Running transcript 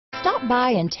Stop by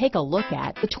and take a look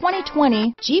at the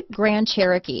 2020 Jeep Grand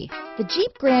Cherokee. The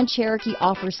Jeep Grand Cherokee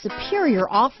offers superior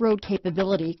off-road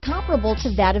capability comparable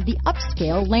to that of the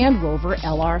upscale Land Rover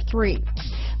LR3.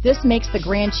 This makes the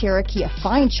Grand Cherokee a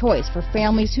fine choice for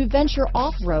families who venture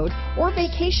off-road or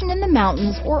vacation in the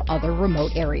mountains or other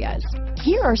remote areas.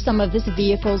 Here are some of this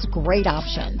vehicle's great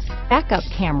options: backup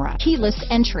camera, keyless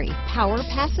entry, power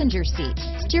passenger seat,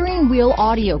 steering wheel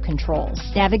audio controls,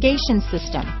 navigation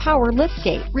system, power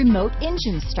liftgate, remote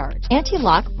engine start,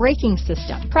 anti-lock braking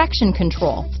system, traction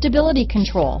control, stability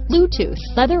control, Bluetooth,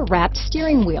 leather-wrapped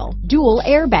steering wheel, dual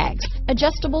airbags,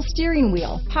 adjustable steering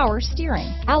wheel, power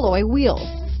steering, alloy wheels,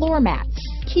 floor mats,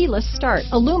 keyless start,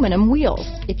 aluminum wheels.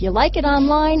 If you like it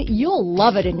online, you'll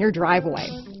love it in your driveway.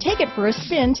 Take it for a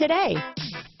spin today.